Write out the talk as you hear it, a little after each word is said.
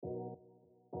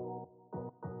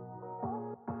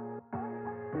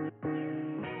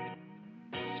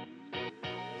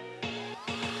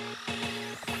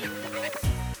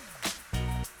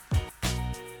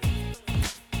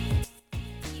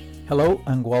Hello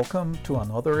and welcome to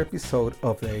another episode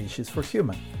of The H is for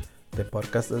Human, the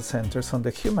podcast that centers on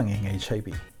the human in HIV.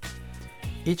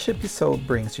 Each episode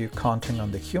brings you content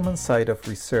on the human side of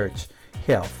research,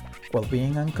 health,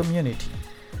 well-being, and community.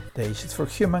 The H is for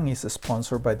Human is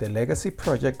sponsored by the Legacy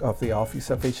Project of the Office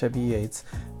of HIV/AIDS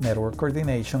Network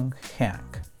Coordination,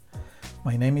 HANC.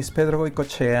 My name is Pedro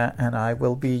Goicoechea and I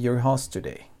will be your host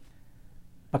today.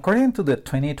 According to the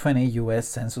 2020 U.S.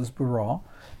 Census Bureau,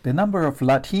 the number of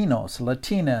Latinos,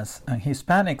 Latinas, and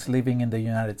Hispanics living in the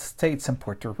United States and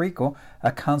Puerto Rico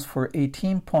accounts for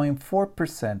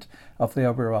 18.4% of the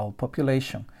overall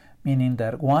population, meaning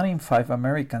that 1 in 5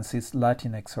 Americans is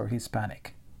Latinx or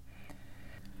Hispanic.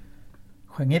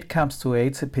 When it comes to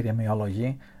AIDS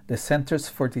epidemiology, the Centers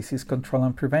for Disease Control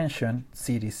and Prevention,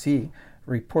 CDC,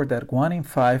 report that 1 in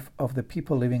 5 of the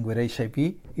people living with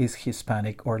HIV is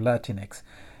Hispanic or Latinx,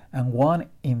 and 1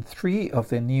 in 3 of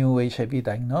the new HIV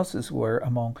diagnoses were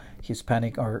among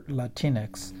Hispanic or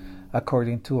Latinx,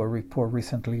 according to a report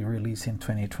recently released in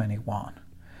 2021.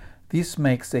 This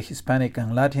makes the Hispanic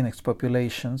and Latinx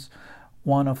populations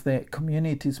one of the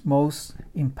communities most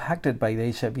impacted by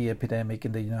the HIV epidemic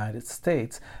in the United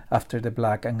States after the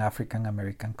Black and African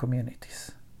American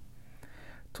communities.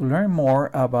 To learn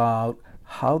more about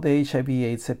how the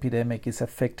HIV/AIDS epidemic is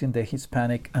affecting the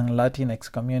Hispanic and Latinx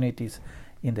communities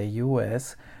in the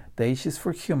U.S., the H is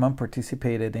for Human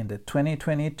participated in the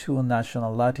 2022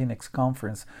 National Latinx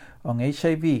Conference on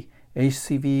HIV,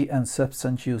 HCV, and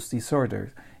Substance Use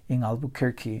Disorders in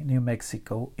Albuquerque, New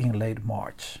Mexico in late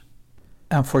March.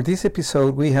 And for this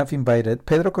episode, we have invited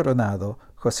Pedro Coronado,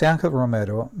 Jose Angel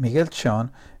Romero, Miguel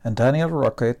Chion, and Daniel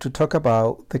Roque to talk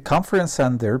about the conference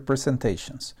and their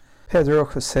presentations. Pedro,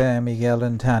 Jose, Miguel,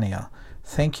 and Daniel,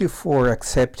 thank you for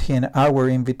accepting our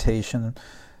invitation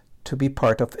to be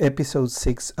part of episode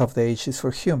 6 of The H is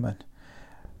for Human,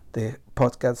 the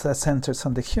podcast that centers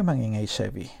on the human in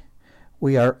HIV.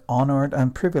 We are honored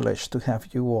and privileged to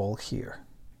have you all here.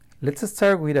 Let's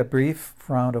start with a brief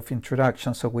round of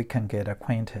introduction so we can get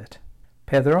acquainted.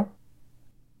 Pedro?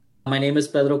 My name is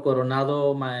Pedro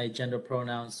Coronado. My gender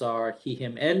pronouns are he,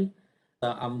 him, él.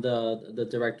 I'm the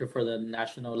director for the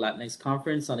National Latinx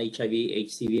Conference on HIV,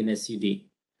 HCV, and SUD.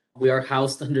 We are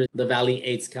housed under the Valley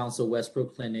AIDS Council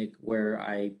Westbrook Clinic, where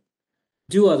I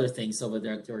do other things over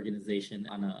there at the organization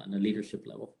on a leadership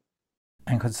level.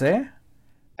 And Jose?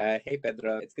 Hey,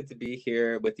 Pedro. It's good to be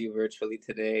here with you virtually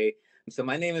today. So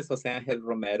my name is Jose Angel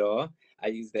Romero. I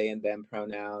use they and them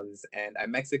pronouns, and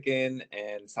I'm Mexican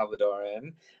and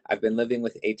Salvadoran. I've been living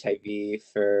with HIV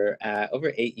for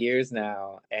over 8 years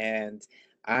now, and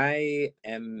I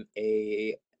am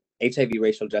a HIV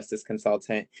racial justice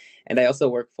consultant, and I also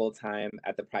work full-time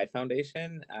at the Pride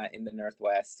Foundation in the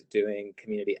Northwest doing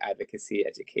community advocacy,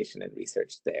 education, and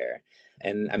research there.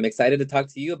 And I'm excited to talk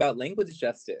to you about language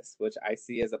justice, which I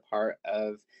see as a part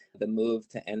of the move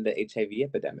to end the HIV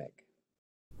epidemic.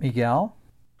 Miguel?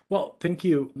 Well, thank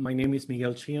you. My name is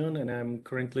Miguel Chion, and I'm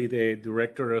currently the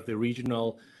director of the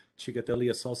regional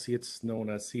Chicatelli Associates, known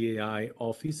as CAI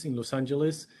office in Los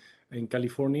Angeles, in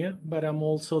California, but I'm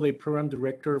also the program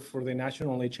director for the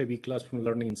National HIV Classroom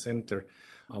Learning Center.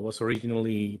 I was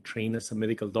originally trained as a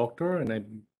medical doctor, and I've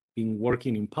been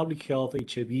working in public health,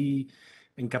 HIV,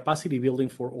 and capacity building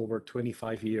for over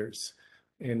 25 years.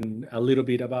 And a little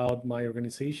bit about my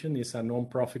organization is a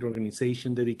nonprofit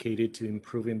organization dedicated to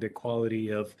improving the quality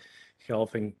of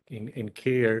health and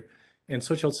care and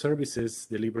social services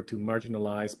delivered to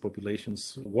marginalized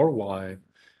populations worldwide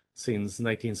since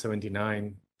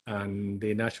 1979. And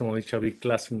the National HIV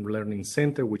Classroom Learning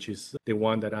Center, which is the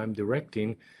one that I'm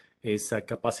directing, is a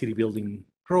capacity building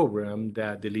program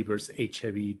that delivers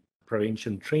HIV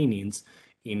prevention trainings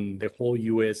in the whole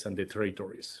U.S. and the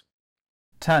territories.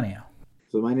 Tanya?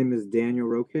 So my name is Daniel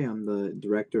Roque. I'm the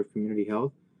Director of Community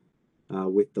Health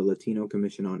with the Latino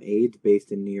Commission on AIDS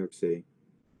based in New York City.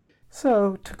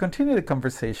 So, to continue the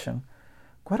conversation,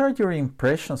 what are your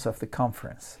impressions of the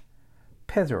conference?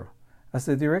 Pedro, as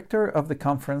the director of the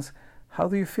conference, how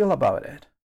do you feel about it?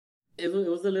 It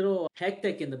was a little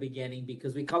hectic in the beginning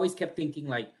because we always kept thinking,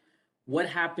 like, what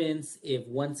happens if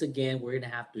once again we're going to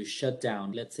have to shut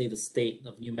down? Let's say the state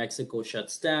of New Mexico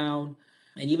shuts down.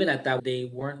 And even at that, they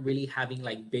weren't really having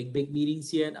like big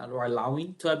meetings yet or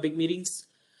allowing to have big meetings.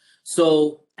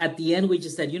 So at the end, we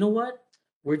just said, you know what?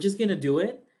 We're just going to do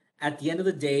it. At the end of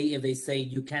the day, if they say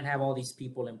you can't have all these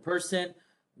people in person,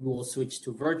 we will switch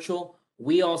to virtual.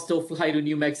 We all still fly to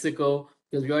New Mexico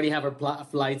because we already have our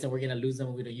flights and we're going to lose them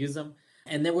when we don't use them.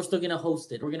 And then we're still going to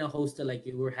host it. We're going to host it like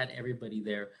we had everybody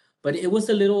there. But it was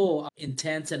a little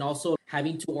intense, and also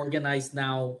having to organize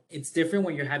now. It's different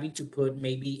when you're having to put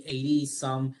maybe 80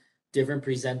 some different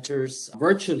presenters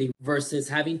virtually versus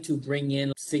having to bring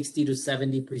in 60 to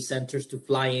 70 presenters to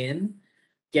fly in,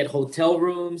 get hotel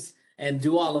rooms, and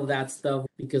do all of that stuff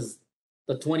because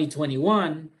the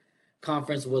 2021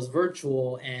 conference was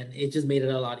virtual and it just made it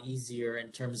a lot easier in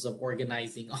terms of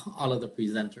organizing all of the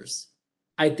presenters.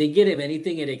 I think if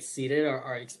anything, it exceeded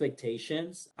our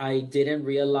expectations. I didn't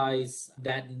realize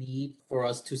that need for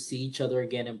us to see each other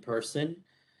again in person.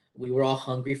 We were all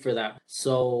hungry for that.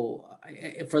 So,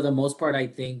 for the most part, I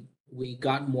think we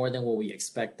got more than what we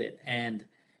expected. And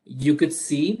you could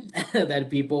see that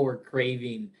people were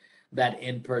craving that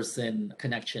in-person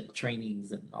connection,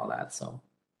 trainings, and all that. So,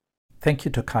 thank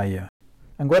you, Tocayo.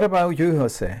 And what about you,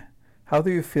 Jose? How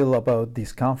do you feel about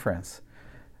this conference?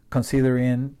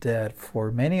 Considering that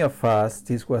for many of us,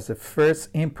 this was the first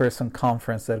in-person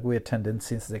conference that we attended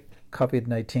since the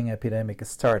COVID-19 epidemic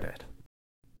started.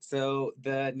 So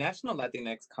the National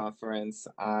Latinx Conference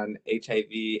on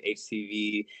HIV,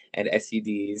 HCV, and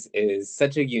STDs is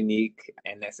such a unique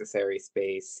and necessary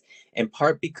space, in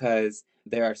part because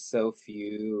there are so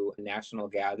few national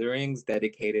gatherings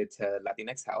dedicated to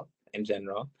Latinx health in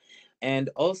general. And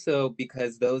also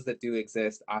because those that do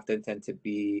exist often tend to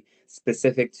be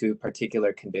specific to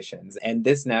particular conditions. And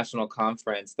this national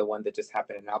conference, the one that just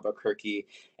happened in Albuquerque,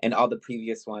 and all the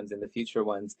previous ones and the future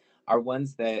ones, are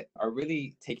ones that are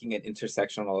really taking an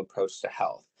intersectional approach to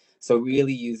health. So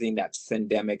really using that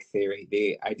syndemic theory,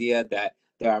 the idea that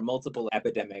there are multiple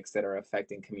epidemics that are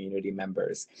affecting community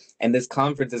members. And this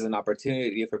conference is an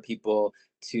opportunity for people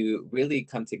to really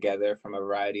come together from a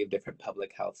variety of different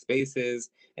public health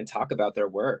spaces and talk about their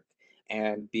work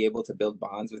and be able to build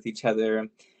bonds with each other.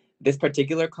 This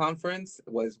particular conference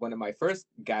was one of my first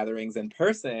gatherings in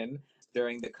person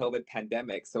during the COVID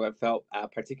pandemic. So it felt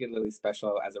particularly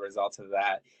special as a result of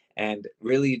that. And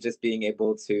really just being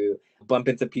able to bump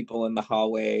into people in the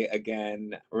hallway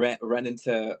again, run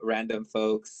into random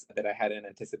folks that I hadn't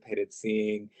anticipated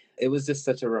seeing. It was just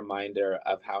such a reminder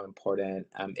of how important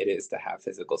it is to have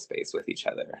physical space with each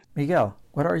other. Miguel,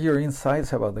 what are your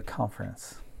insights about the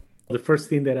conference? The first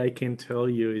thing that I can tell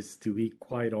you is, to be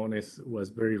quite honest,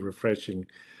 was very refreshing,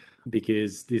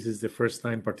 because this is the first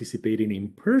time participating in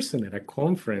person at a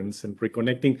conference and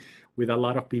reconnecting with a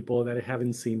lot of people that I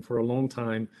haven't seen for a long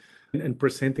time and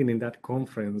presenting in that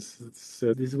conference.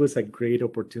 So this was a great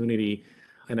opportunity.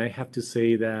 And I have to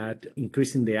say that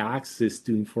increasing the access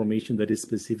to information that is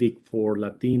specific for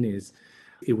Latinos,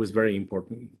 it was very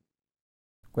important.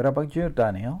 What about you,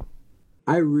 Daniel?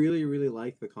 I really, really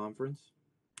liked the conference.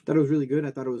 I thought it was really good.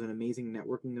 I thought it was an amazing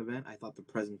networking event. I thought the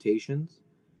presentations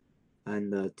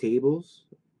and the tables,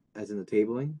 as in the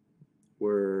tabling,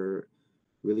 were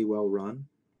really well run,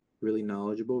 really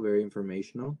knowledgeable, very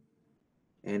informational.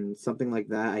 And something like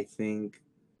that, I think,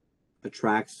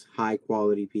 attracts high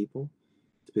quality people,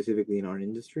 specifically in our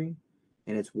industry.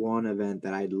 And it's one event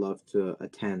that I'd love to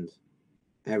attend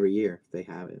every year if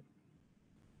they have it.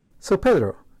 So,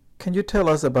 Pedro, can you tell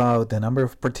us about the number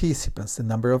of participants, the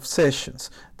number of sessions,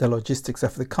 the logistics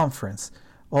of the conference,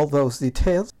 all those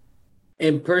details?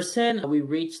 In person, we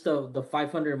reached the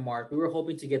 500 mark. We were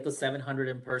hoping to get the 700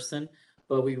 in person,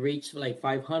 but we reached like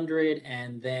 500,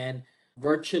 and then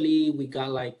virtually we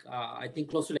got I think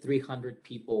closer to 300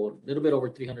 people, a little bit over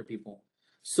 300 people.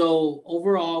 So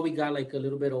overall, we got like a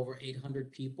little bit over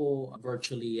 800 people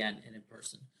virtually and in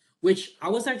person, which I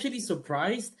was actually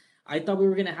surprised. I thought we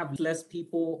were going to have less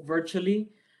people virtually,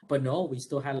 but no, we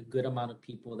still had a good amount of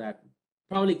people that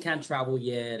probably can't travel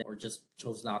yet or just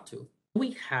chose not to.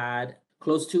 We had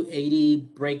close to 80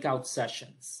 breakout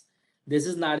sessions. This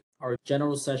is not our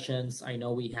general sessions. I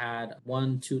know we had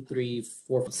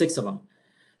 6 of them.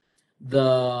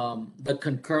 The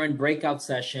concurrent breakout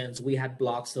sessions, we had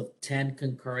blocks of 10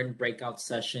 concurrent breakout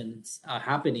sessions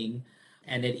happening,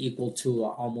 and it equaled to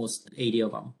almost 80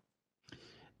 of them.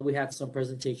 We had some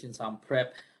presentations on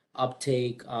PrEP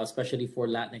uptake, especially for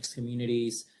Latinx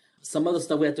communities. Some of the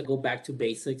stuff we had to go back to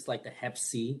basics, like the Hep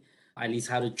C, at least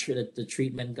how to treat the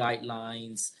treatment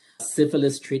guidelines,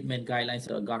 syphilis treatment guidelines,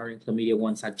 the gonorrhea and chlamydia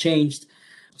ones had changed.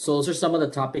 So those are some of the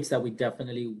topics that we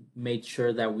definitely made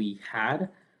sure that we had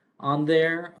on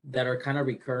there that are kind of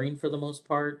recurring for the most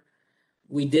part.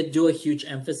 We did do a huge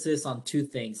emphasis on two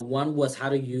things. One was how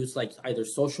to use like either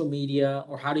social media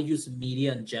or how to use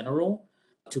media in general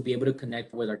to be able to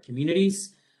connect with our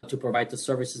communities, to provide the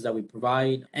services that we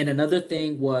provide. And another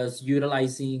thing was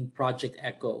utilizing Project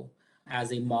Echo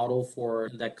as a model for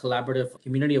that collaborative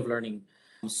community of learning.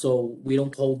 So we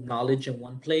don't hold knowledge in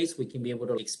one place. We can be able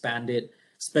to expand it,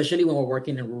 especially when we're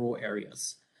working in rural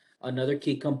areas. Another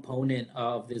key component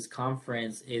of this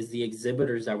conference is the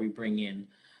exhibitors that we bring in.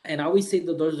 And I always say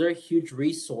that those are a huge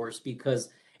resource because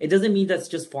It doesn't mean that's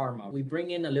just pharma. We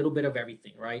bring in a little bit of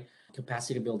everything, right?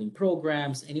 Capacity building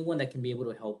programs, anyone that can be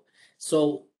able to help.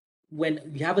 So when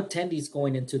we have attendees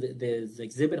going into the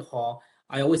exhibit hall,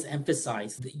 I always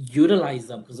emphasize utilize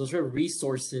them because those are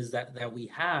resources that we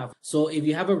have. So if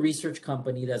you have a research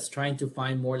company that's trying to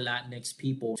find more Latinx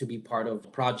people to be part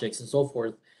of projects and so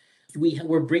forth,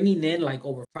 we're bringing in like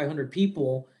over 500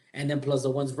 people, and then plus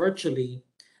the ones virtually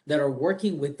that are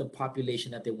working with the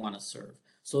population that they want to serve.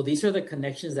 So these are the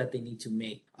connections that they need to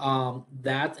make.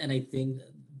 And I think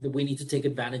that we need to take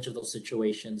advantage of those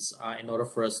situations in order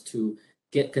for us to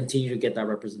continue to get that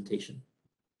representation.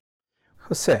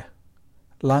 Jose,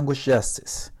 language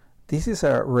justice. This is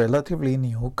a relatively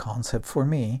new concept for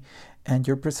me, and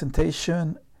your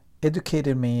presentation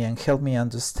educated me and helped me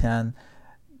understand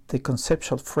the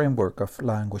conceptual framework of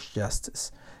language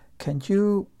justice. Can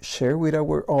you share with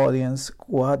our audience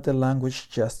what the language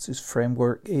justice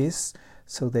framework is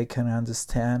so they can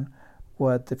understand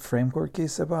what the framework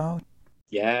is about?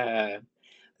 Yeah.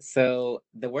 So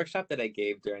the workshop that I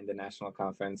gave during the national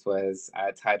conference was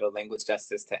titled Language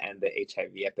Justice to End the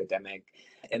HIV Epidemic.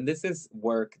 And this is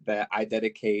work that I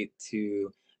dedicate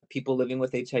to people living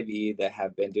with HIV that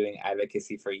have been doing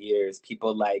advocacy for years.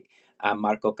 People like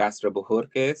Marco Castro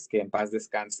Bujurques, que en paz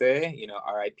descanse,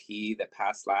 RIP, that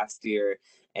passed last year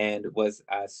and was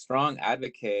a strong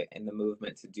advocate in the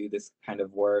movement to do this kind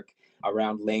of work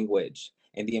around language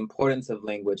and the importance of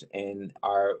language in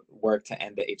our work to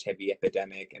end the HIV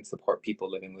epidemic and support people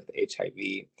living with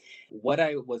HIV. What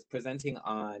I was presenting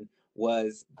on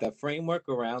was the framework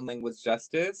around language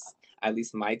justice, at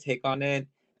least my take on it,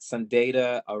 some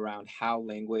data around how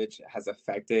language has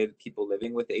affected people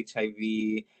living with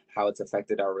HIV, how it's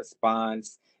affected our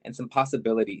response, and some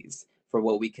possibilities for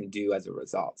what we can do as a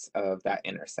result of that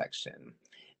intersection.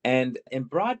 And in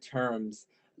broad terms,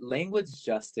 language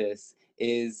justice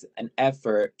is an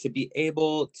effort to be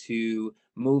able to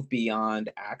move beyond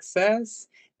access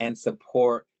and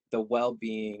support the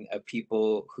well-being of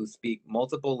people who speak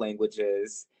multiple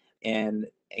languages and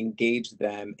engage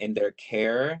them in their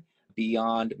care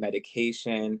beyond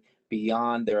medication,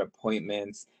 beyond their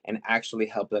appointments, and actually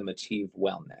help them achieve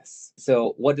wellness.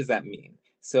 So what does that mean?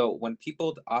 So when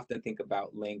people often think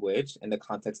about language in the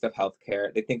context of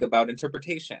healthcare, they think about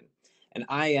interpretation. And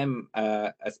I am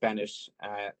a Spanish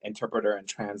interpreter and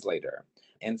translator.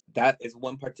 And that is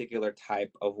one particular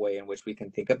type of way in which we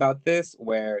can think about this,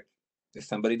 where if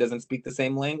somebody doesn't speak the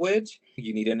same language,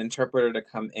 you need an interpreter to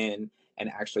come in and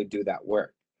actually do that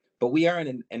work. But we are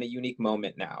in a unique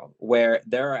moment now where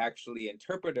there are actually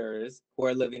interpreters who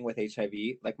are living with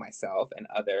HIV, like myself and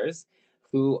others,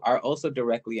 who are also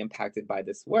directly impacted by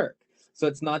this work. So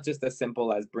it's not just as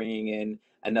simple as bringing in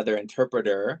another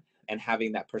interpreter and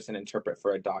having that person interpret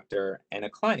for a doctor and a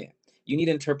client. You need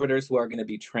interpreters who are going to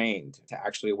be trained to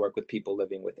actually work with people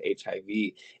living with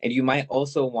HIV. And you might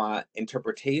also want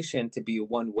interpretation to be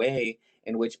one way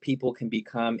in which people can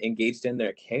become engaged in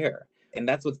their care. And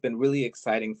that's what's been really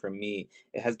exciting for me.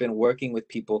 It has been working with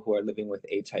people who are living with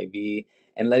HIV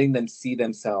and letting them see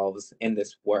themselves in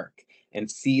this work and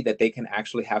see that they can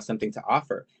actually have something to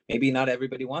offer. Maybe not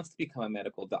everybody wants to become a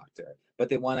medical doctor, but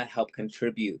they want to help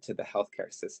contribute to the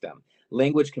healthcare system.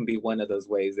 Language can be one of those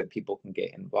ways that people can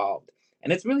get involved.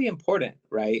 And it's really important,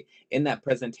 right? In that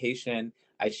presentation,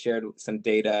 I shared some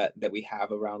data that we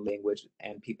have around language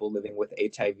and people living with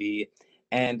HIV.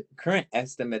 And current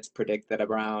estimates predict that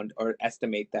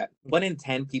estimate that 1 in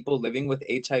 10 people living with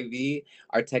HIV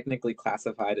are technically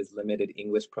classified as limited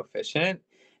English proficient.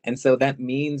 And so that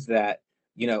means that,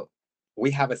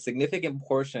 we have a significant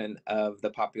portion of the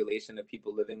population of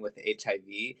people living with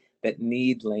HIV that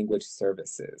need language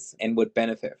services and would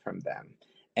benefit from them.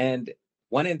 And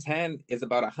 1 in 10 is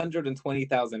about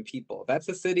 120,000 people. That's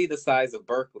a city the size of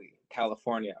Berkeley,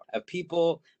 California, of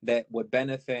people that would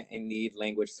benefit and need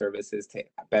language services to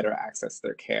better access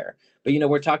their care. But,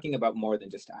 we're talking about more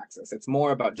than just access. It's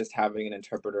more about just having an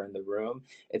interpreter in the room.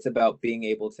 It's about being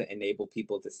able to enable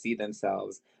people to see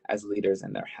themselves as leaders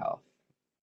in their health.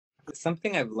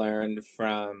 Something I've learned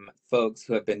from folks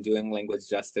who have been doing language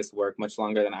justice work much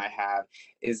longer than I have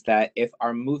is that if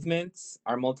our movements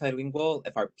are multilingual,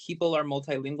 if our people are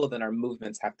multilingual, then our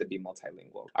movements have to be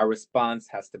multilingual. Our response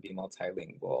has to be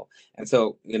multilingual. And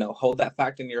so, hold that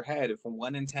fact in your head. If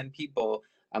 1 in 10 people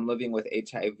living with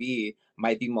HIV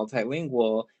might be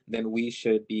multilingual, then we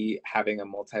should be having a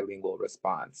multilingual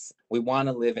response. We want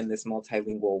to live in this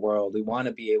multilingual world. We want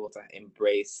to be able to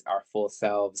embrace our full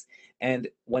selves. And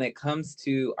when it comes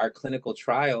to our clinical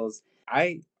trials,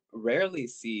 I rarely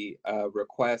see a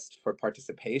request for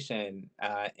participation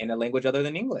in a language other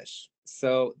than English.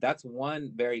 So that's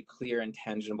one very clear and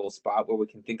tangible spot where we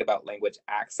can think about language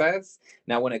access.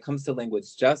 Now, when it comes to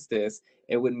language justice,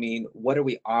 it would mean, what are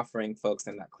we offering folks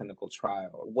in that clinical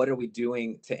trial? What are we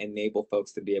doing to enable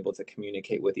folks to be able to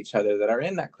communicate with each other that are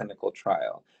in that clinical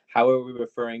trial? How are we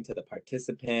referring to the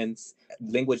participants?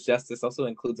 Language justice also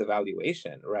includes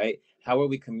evaluation, right? How are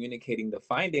we communicating the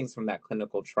findings from that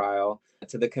clinical trial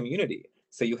to the community?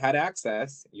 So you had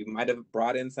access, you might have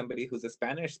brought in somebody who's a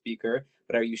Spanish speaker,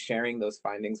 but are you sharing those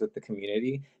findings with the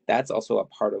community? That's also a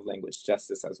part of language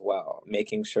justice as well,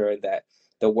 making sure that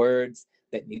the words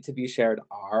that need to be shared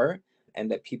are, and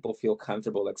that people feel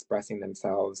comfortable expressing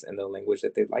themselves in the language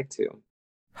that they'd like to.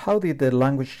 How did the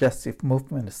language justice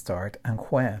movement start and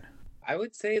when? I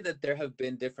would say that there have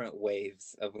been different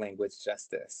waves of language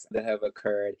justice that have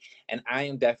occurred, and I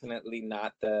am definitely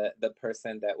not the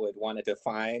person that would want to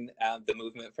define the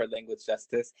movement for language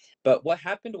justice. But what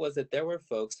happened was that there were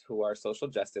folks who are social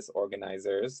justice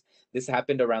organizers. This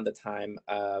happened around the time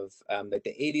of like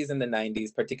the 80s and the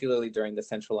 90s, particularly during the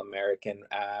Central American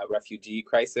refugee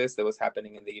crisis that was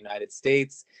happening in the United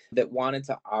States, that wanted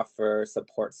to offer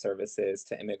support services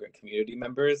to immigrant community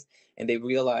members, and they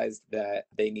realized that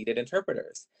they needed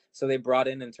interpreters. So they brought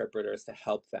in interpreters to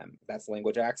help them. That's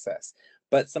language access.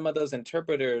 But some of those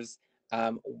interpreters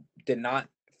did not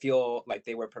feel like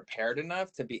they were prepared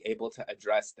enough to be able to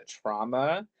address the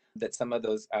trauma that some of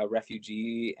those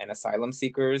refugee and asylum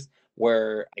seekers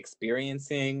were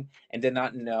experiencing, and did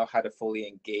not know how to fully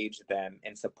engage them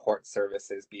in support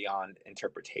services beyond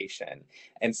interpretation.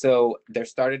 And so there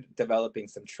started developing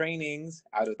some trainings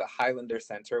out of the Highlander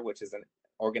Center, which is an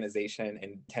organization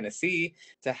in Tennessee,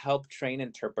 to help train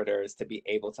interpreters to be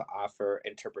able to offer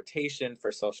interpretation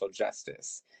for social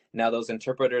justice. Now, those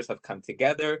interpreters have come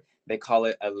together. They call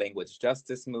it a language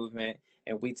justice movement,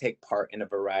 and we take part in a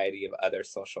variety of other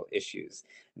social issues.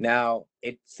 Now,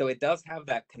 it does have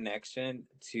that connection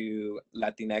to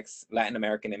Latinx, Latin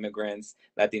American immigrants,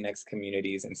 Latinx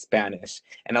communities, and Spanish.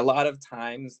 And a lot of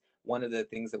times, one of the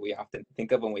things that we often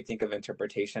think of when we think of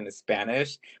interpretation is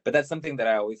Spanish, but that's something that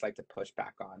I always like to push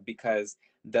back on, because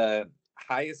the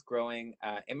highest growing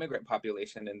immigrant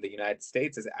population in the United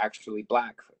States is actually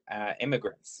Black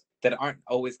immigrants that aren't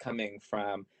always coming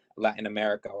from Latin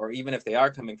America, or even if they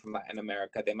are coming from Latin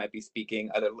America, they might be speaking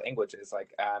other languages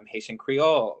like Haitian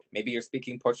Creole. Maybe you're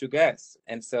speaking Portuguese.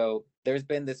 And so there's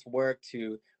been this work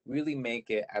to really make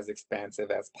it as expansive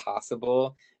as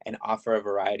possible and offer a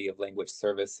variety of language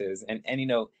services. And you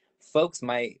know, folks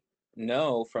might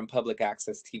know from public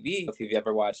access TV, if you've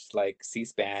ever watched like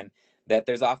C-SPAN, that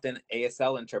there's often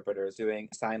ASL interpreters doing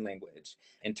sign language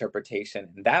interpretation.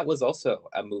 And that was also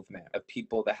a movement of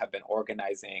people that have been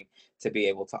organizing to be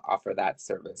able to offer that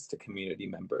service to community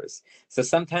members. So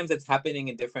sometimes it's happening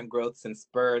in different growths and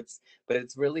spurts, but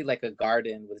it's really like a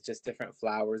garden with just different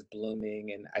flowers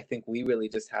blooming. And I think we really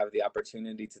just have the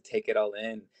opportunity to take it all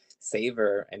in,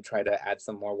 savor, and try to add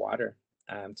some more water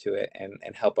to it,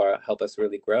 and help us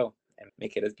really grow and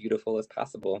make it as beautiful as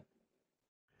possible.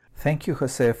 Thank you,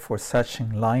 Jose, for such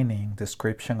enlightening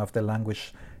description of the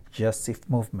language justice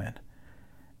movement.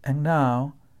 And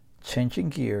now, changing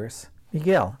gears,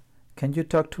 Miguel, can you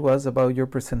talk to us about your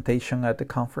presentation at the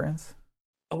conference?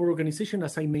 Our organization,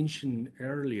 as I mentioned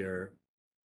earlier,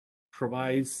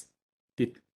 provides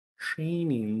the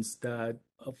trainings that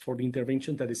for the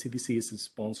intervention that the CDC is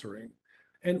sponsoring.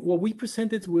 And what we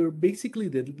presented were basically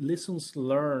the lessons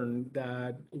learned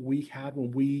that we had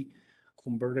when we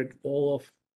converted all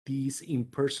of these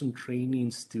in-person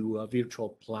trainings to a virtual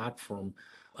platform.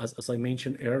 As I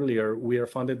mentioned earlier, we are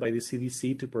funded by the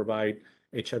CDC to provide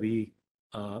HIV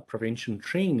prevention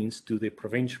trainings to the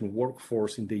prevention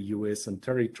workforce in the US and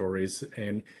territories.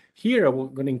 And here we're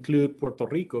going to include Puerto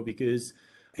Rico, because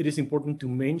it is important to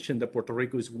mention that Puerto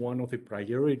Rico is one of the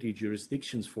priority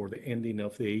jurisdictions for the ending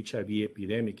of the HIV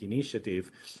epidemic initiative.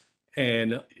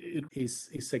 And it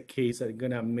is a case I'm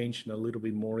going to mention a little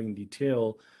bit more in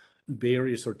detail,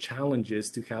 barriers or challenges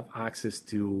to have access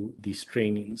to these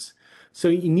trainings. So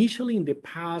initially in the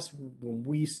past, when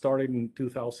we started in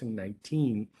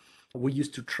 2019, we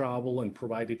used to travel and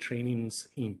provide the trainings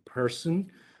in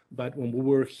person. But when we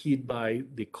were hit by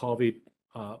the COVID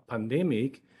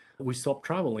pandemic, we stopped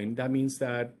traveling. That means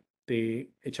that the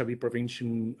HIV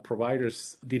prevention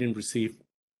providers didn't receive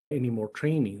any more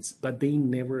trainings, but they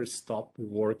never stopped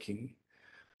working.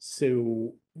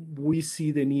 So we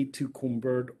see the need to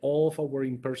convert all of our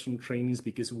in-person trainings,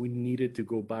 because we needed to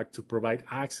go back to provide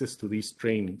access to these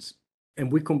trainings.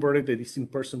 And we converted these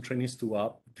in-person trainings to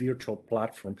a virtual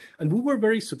platform. And we were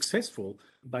very successful.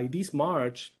 By this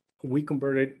March, we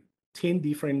converted 10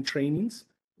 different trainings.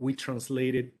 We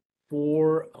translated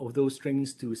 4 of those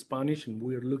trainings to Spanish, and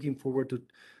we're looking forward to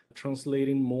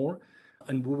translating more.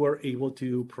 And we were able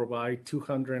to provide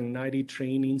 290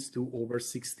 trainings to over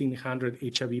 1,600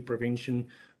 HIV prevention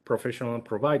professional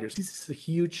providers. This is a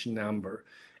huge number,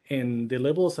 and the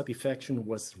level of satisfaction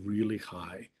was really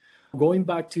high. Going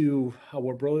back to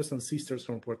our brothers and sisters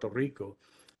from Puerto Rico,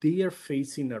 they are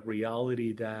facing a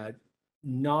reality that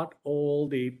not all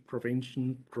the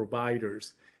prevention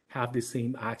providers have the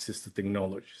same access to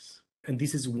technologies. And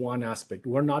this is one aspect.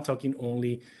 We're not talking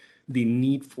only the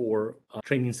need for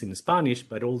trainings in Spanish,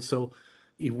 but also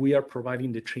if we are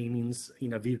providing the trainings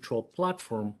in a virtual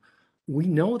platform, we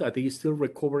know that they are still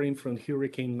recovering from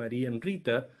Hurricane Maria and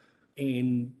Rita,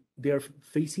 and they're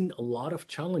facing a lot of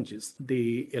challenges.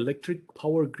 The electric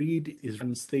power grid is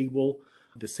unstable.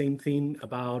 The same thing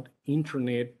about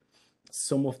internet.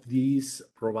 Some of these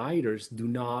providers do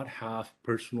not have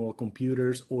personal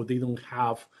computers, or they don't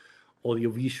have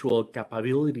audiovisual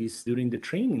capabilities during the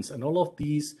trainings. And all of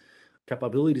these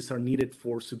capabilities are needed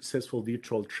for successful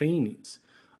virtual trainings.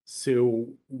 So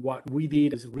what we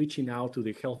did is reaching out to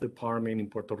the health department in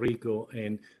Puerto Rico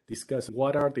and discuss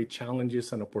what are the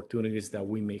challenges and opportunities that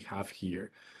we may have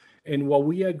here. And what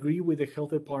we agree with the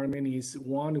health department is,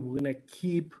 one, we're going to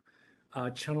keep a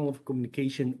channel of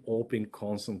communication open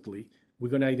constantly. We're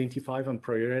going to identify and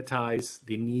prioritize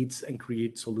the needs and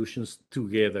create solutions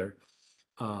together.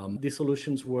 The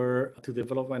solutions were to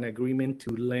develop an agreement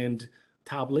to lend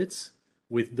tablets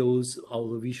with those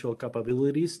audiovisual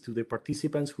capabilities to the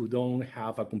participants who don't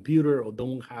have a computer or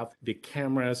don't have the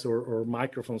cameras or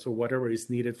microphones or whatever is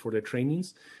needed for the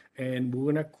trainings. And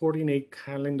we're going to coordinate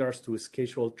calendars to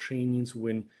schedule trainings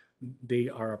when they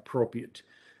are appropriate.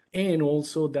 And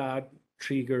also that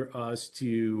trigger us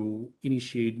to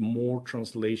initiate more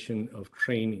translation of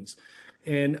trainings.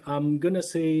 And I'm going to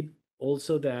say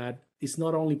also that it's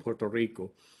not only Puerto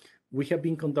Rico. We have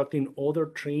been conducting other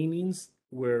trainings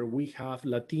where we have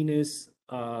Latinas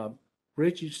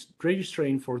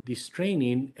registering for this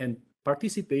training and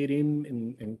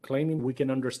participating and claiming we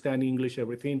can understand English,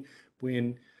 everything.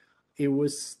 When it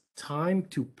was time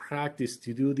to practice,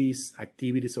 to do these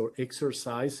activities or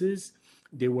exercises,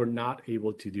 they were not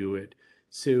able to do it.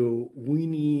 So we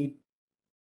need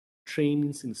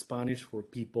trainings in Spanish for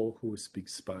people who speak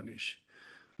Spanish.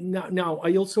 Now,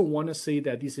 I also want to say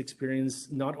that this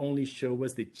experience not only shows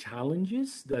us the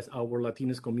challenges that our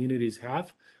Latinos communities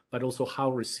have, but also how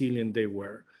resilient they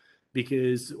were.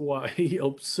 Because what I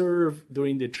observed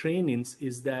during the trainings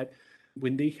is that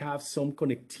when they have some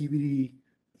connectivity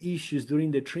issues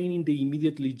during the training, they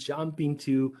immediately jump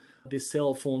into the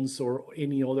cell phones or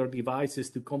any other devices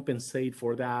to compensate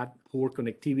for that poor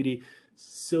connectivity.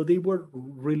 So they were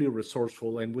really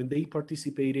resourceful. And when they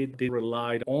participated, they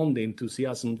relied on the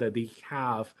enthusiasm that they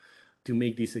have to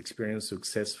make this experience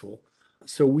successful.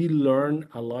 So we learned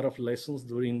a lot of lessons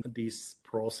during this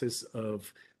process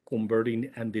of converting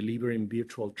and delivering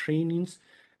virtual trainings.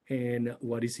 And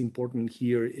what is important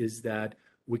here is that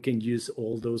we can use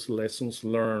all those lessons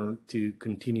learned to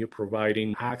continue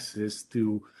providing access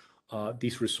to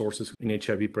these resources in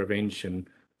HIV prevention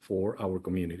for our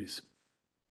communities.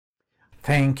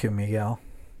 Thank you, Miguel.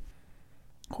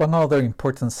 One other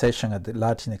important session at the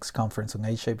Latinx Conference on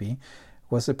HIV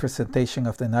was the presentation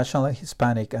of the National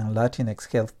Hispanic and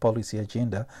Latinx Health Policy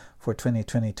Agenda for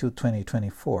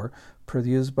 2022-2024,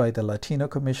 produced by the Latino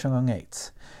Commission on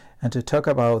AIDS. And to talk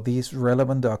about this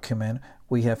relevant document,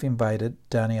 we have invited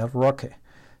Daniel Roque.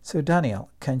 So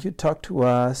Daniel, can you talk to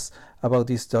us about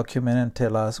this document and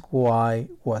tell us why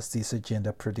was this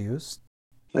agenda produced?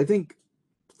 I think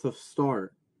to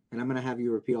start, and I'm going to have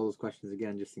you repeat all those questions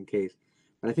again just in case,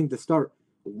 but I think to start,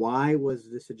 why was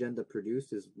this agenda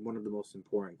produced is one of the most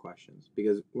important questions,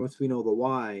 because once we know the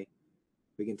why,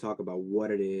 we can talk about what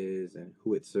it is and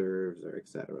who it serves, or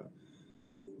etc.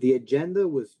 The agenda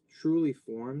was truly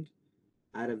formed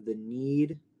out of the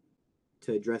need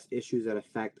to address issues that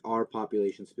affect our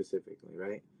population specifically,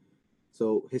 right?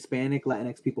 So Hispanic,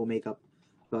 Latinx people make up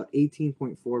about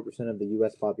 18.4% of the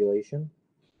US population.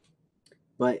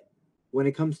 But when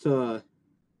it comes to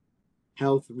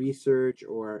health research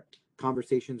or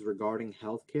conversations regarding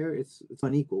healthcare, it's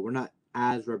unequal. We're not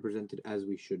as represented as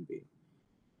we should be.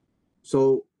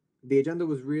 So the agenda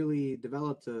was really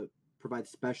developed to provide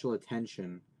special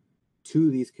attention to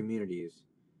these communities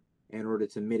in order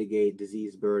to mitigate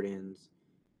disease burdens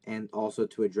and also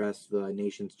to address the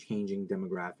nation's changing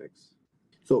demographics.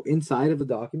 So inside of the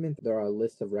document, there are a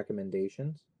list of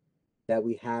recommendations that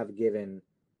we have given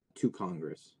to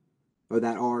Congress, or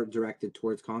that are directed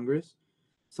towards Congress,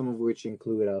 some of which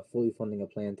include fully funding a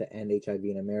plan to end HIV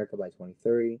in America by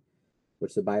 2030,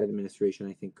 which the Biden administration,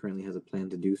 I think, currently has a plan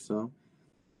to do so.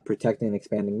 Protecting and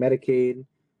expanding Medicaid,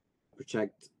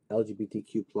 protect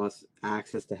LGBTQ plus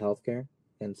access to healthcare,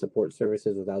 and support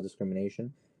services without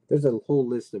discrimination. There's a whole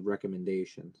list of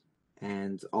recommendations,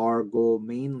 and our goal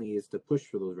mainly is to push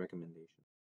for those recommendations.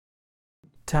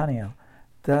 Daniel,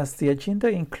 does the agenda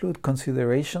include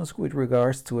considerations with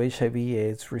regards to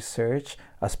HIV/AIDS research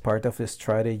as part of the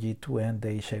strategy to end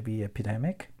the HIV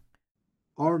epidemic?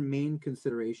 Our main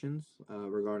considerations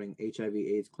regarding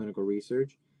HIV/AIDS clinical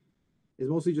research is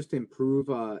mostly just to improve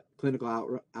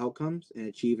clinical outcomes and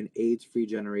achieve an AIDS-free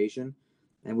generation.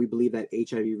 And we believe that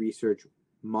HIV research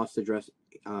must address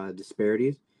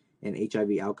disparities in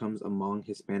HIV outcomes among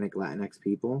Hispanic Latinx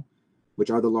people,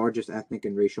 which are the largest ethnic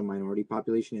and racial minority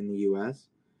population in the U.S.,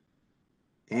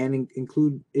 and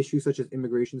include issues such as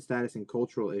immigration status and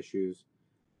cultural issues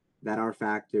that are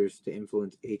factors to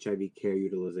influence HIV care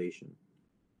utilization.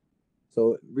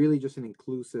 So really just an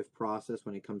inclusive process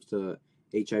when it comes to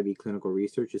HIV clinical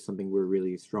research is something we're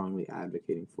really strongly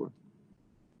advocating for.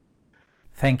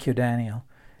 Thank you, Daniel.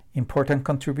 Important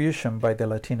contribution by the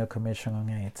Latino Commission on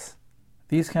AIDS.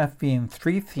 These have been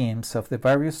 3 themes of the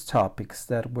various topics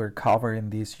that were covered in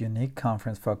this unique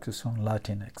conference focused on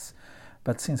Latinx.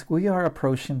 But since we are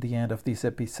approaching the end of this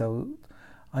episode,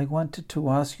 I wanted to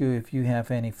ask you if you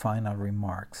have any final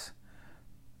remarks.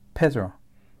 Pedro,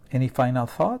 any final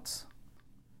thoughts?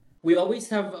 We always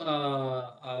have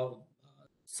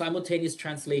simultaneous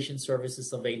translation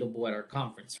services available at our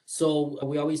conference. So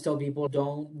we always tell people,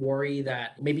 don't worry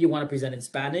that maybe you want to present in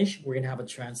Spanish, we're going to have a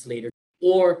translator.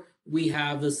 Or we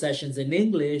have the sessions in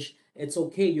English. It's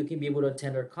okay, you can be able to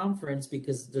attend our conference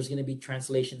because there's going to be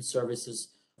translation services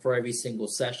for every single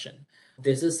session.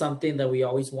 This is something that we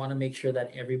always want to make sure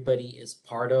that everybody is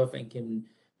part of and can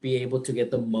be able to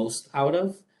get the most out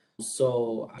of.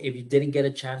 So if you didn't get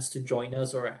a chance to join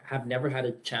us or have never had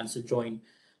a chance to join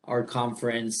our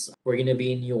conference, we're going to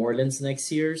be in New Orleans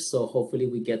next year. So hopefully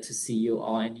we get to see you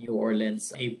all in New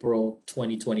Orleans, April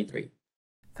 2023.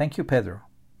 Thank you, Pedro.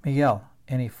 Miguel,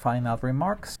 any final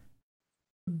remarks?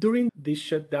 During this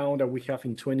shutdown that we have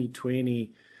in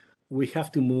 2020, we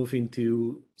have to move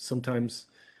into sometimes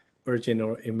urgent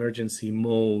or emergency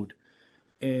mode.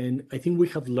 And I think we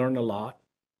have learned a lot,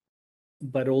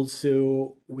 but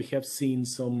also we have seen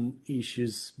some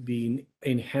issues being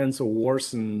enhanced or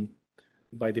worsened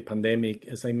by the pandemic.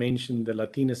 As I mentioned, the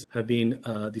Latinos have been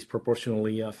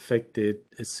disproportionately affected.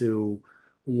 So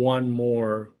one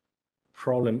more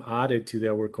problem added to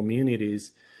our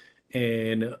communities.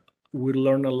 And we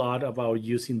learn a lot about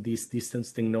using these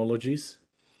distance technologies.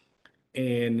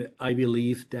 And I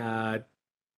believe that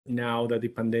now that the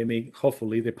pandemic,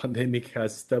 hopefully the pandemic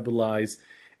has stabilized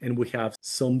and we have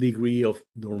some degree of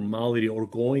normality or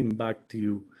going back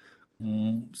to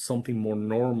something more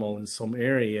normal in some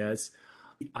areas,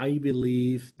 I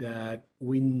believe that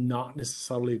we're not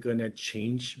necessarily going to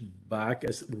change back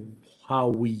as how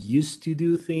we used to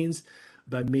do things,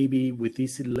 but maybe with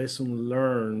these lessons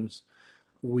learned,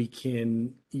 we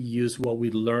can use what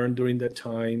we learned during that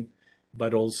time,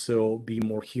 but also be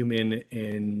more human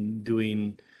and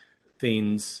doing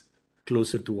things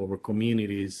closer to our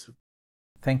communities.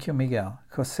 Thank you, Miguel.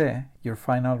 Jose, your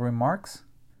final remarks?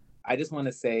 I just want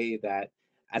to say that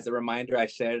as a reminder, I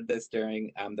shared this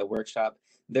during the workshop.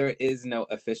 There is no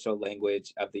official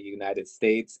language of the United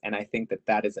States, and I think that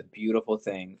that is a beautiful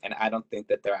thing, and I don't think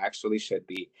that there actually should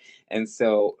be. And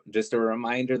so just a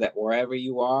reminder that wherever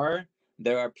you are,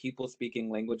 there are people speaking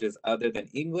languages other than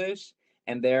English,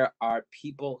 and there are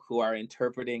people who are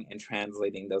interpreting and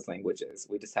translating those languages.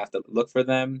 We just have to look for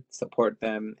them, support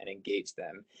them, and engage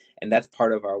them. And that's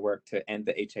part of our work to end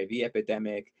the HIV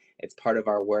epidemic. It's part of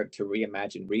our work to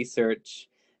reimagine research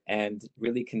and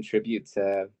really contribute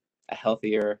to a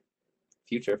healthier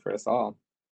future for us all.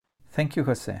 Thank you,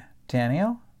 Jose.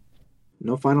 Daniel?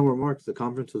 No final remarks. The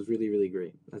conference was really, really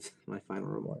great. That's my final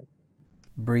remark.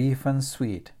 Brief and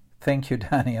sweet. Thank you,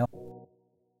 Daniel.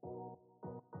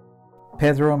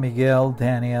 Pedro, Miguel,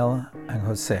 Daniel, and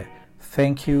Jose,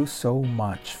 thank you so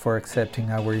much for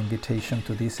accepting our invitation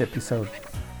to this episode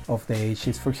of The H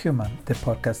is for Human, the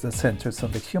podcast that centers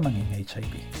on the human in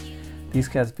HIV. This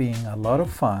has been a lot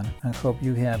of fun and hope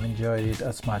you have enjoyed it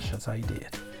as much as I did.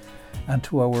 And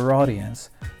to our audience,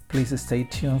 please stay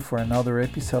tuned for another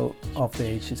episode of The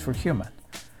H is for Human.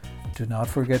 Do not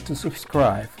forget to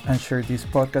subscribe and share this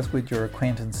podcast with your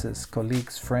acquaintances,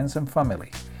 colleagues, friends, and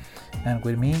family. And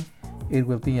with me, it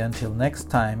will be until next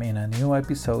time in a new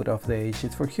episode of The H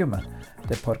is for Human,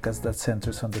 the podcast that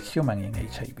centers on the human in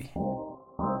HIV.